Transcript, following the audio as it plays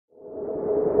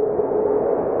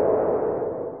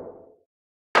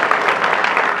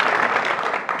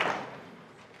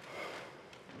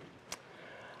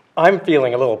I'm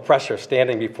feeling a little pressure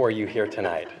standing before you here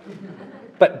tonight.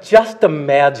 But just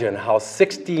imagine how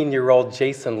 16-year-old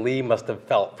Jason Lee must have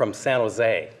felt from San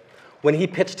Jose when he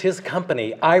pitched his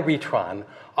company, iRetron,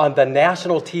 on the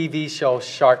national TV show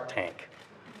Shark Tank.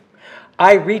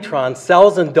 iRetron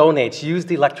sells and donates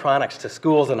used electronics to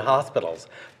schools and hospitals,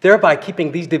 thereby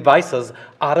keeping these devices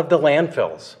out of the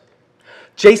landfills.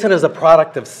 Jason is a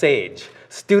product of SAGE,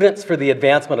 Students for the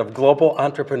Advancement of Global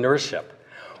Entrepreneurship,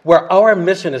 where our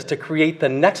mission is to create the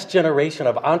next generation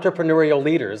of entrepreneurial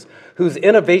leaders whose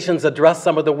innovations address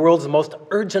some of the world's most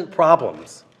urgent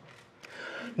problems.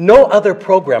 No other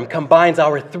program combines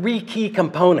our three key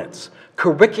components: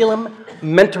 curriculum,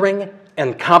 mentoring,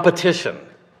 and competition.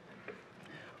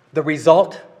 The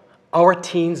result, our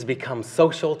teens become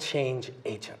social change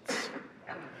agents.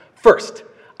 First,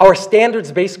 our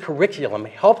standards-based curriculum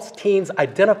helps teens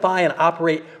identify and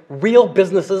operate real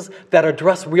businesses that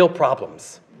address real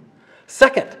problems.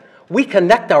 Second, we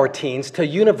connect our teens to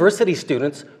university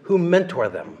students who mentor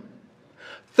them.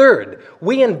 Third,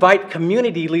 we invite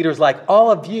community leaders like all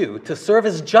of you to serve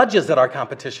as judges at our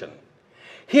competition.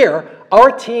 Here, our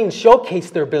teens showcase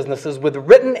their businesses with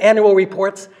written annual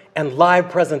reports and live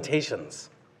presentations.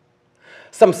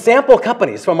 Some sample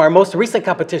companies from our most recent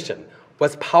competition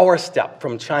was PowerStep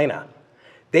from China.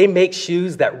 They make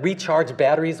shoes that recharge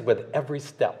batteries with every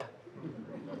step.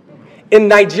 In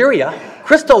Nigeria,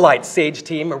 Crystal Light's SAGE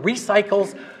team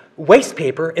recycles waste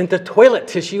paper into toilet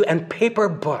tissue and paper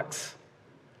books.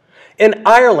 In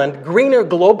Ireland, Greener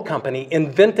Globe Company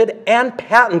invented and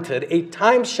patented a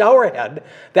time shower head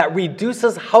that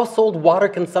reduces household water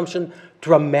consumption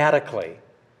dramatically.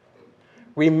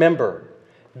 Remember,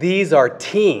 these are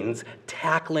teens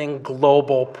tackling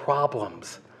global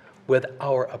problems with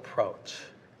our approach.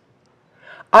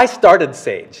 I started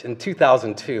SAGE in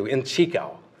 2002 in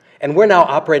Chico, and we're now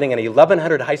operating in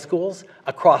 1,100 high schools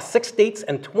across 6 states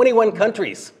and 21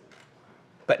 countries,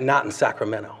 but not in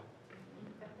Sacramento.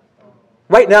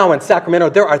 Right now in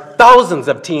Sacramento, there are thousands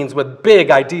of teens with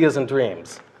big ideas and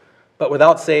dreams. But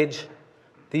without SAGE,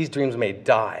 these dreams may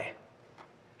die.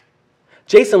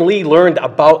 Jason Lee learned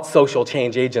about social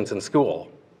change agents in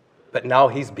school, but now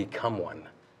he's become one.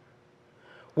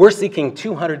 We're seeking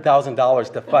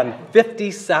 $200,000 to fund 50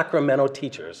 Sacramento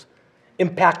teachers,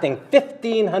 impacting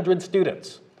 1,500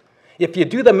 students. If you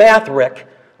do the math, Rick,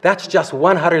 that's just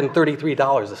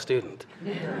 $133 a student.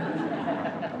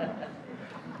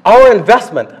 Our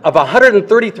investment of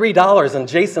 $133 in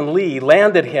Jason Lee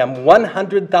landed him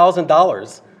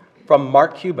 $100,000 from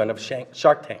Mark Cuban of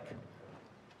Shark Tank.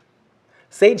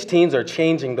 SAGE teens are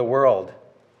changing the world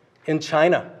in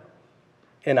China,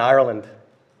 in Ireland,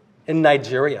 in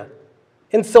Nigeria,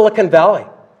 in Silicon Valley.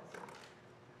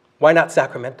 Why not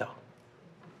Sacramento?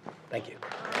 Thank you.